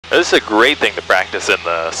This is a great thing to practice in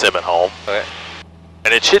the sim at home. Okay.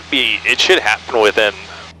 And it should happen within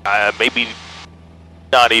maybe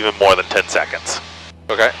not even more than 10 seconds.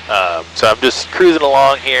 Okay. So I'm just cruising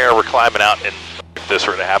along here. We're climbing out, and if this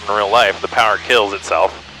were to happen in real life, the power kills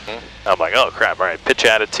itself. I'm like, oh crap! All right, pitch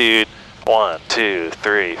attitude. 1, 2,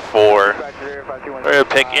 3, 4. We're gonna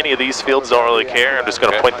pick any of these fields. Don't really care. I'm just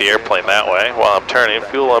gonna point the airplane that way while I'm turning.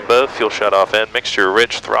 Fuel on both. Fuel shut off in. Mixture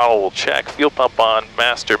rich. Throttle will check. Fuel pump on.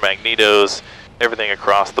 Master magnetos. Everything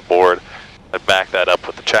across the board. I back that up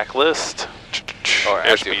with the checklist. Oh,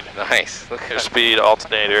 airspeed. Nice. Airspeed,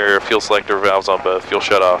 alternator, fuel selector, valves on both. Fuel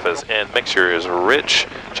shut off is in. Mixture is rich.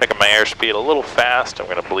 Checking my airspeed a little fast. I'm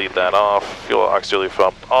going to bleed that off. Fuel auxiliary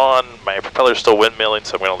pump on. My propeller's still windmilling,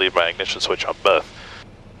 so I'm going to leave my ignition switch on both.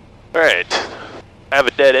 Alright. I have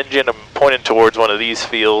a dead engine. I'm pointing towards one of these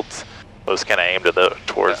fields. I was kind of aimed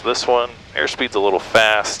towards this one. Airspeed's a little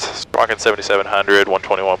fast. Rocking 7700,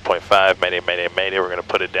 121.5. Mayday, mayday, mayday. We're going to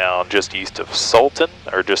put it down just east of Sultan,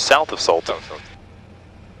 or just south of Sultan.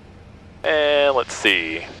 And let's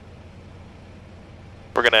see.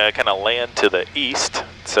 We're going to kind of land to the east.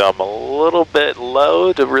 So I'm a little bit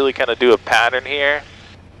low to really kind of do a pattern here.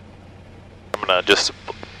 I'm going to just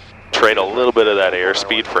trade a little bit of that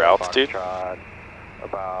airspeed for altitude.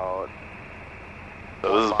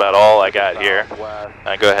 So this is about all I got here.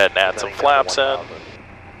 Now go ahead and add some flaps in.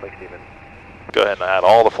 Go ahead and add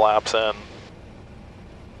all the flaps in.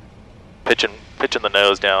 Pitching the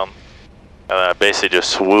nose down. And then I basically just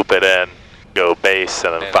swoop it in, go base,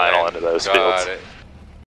 and then final into those fields.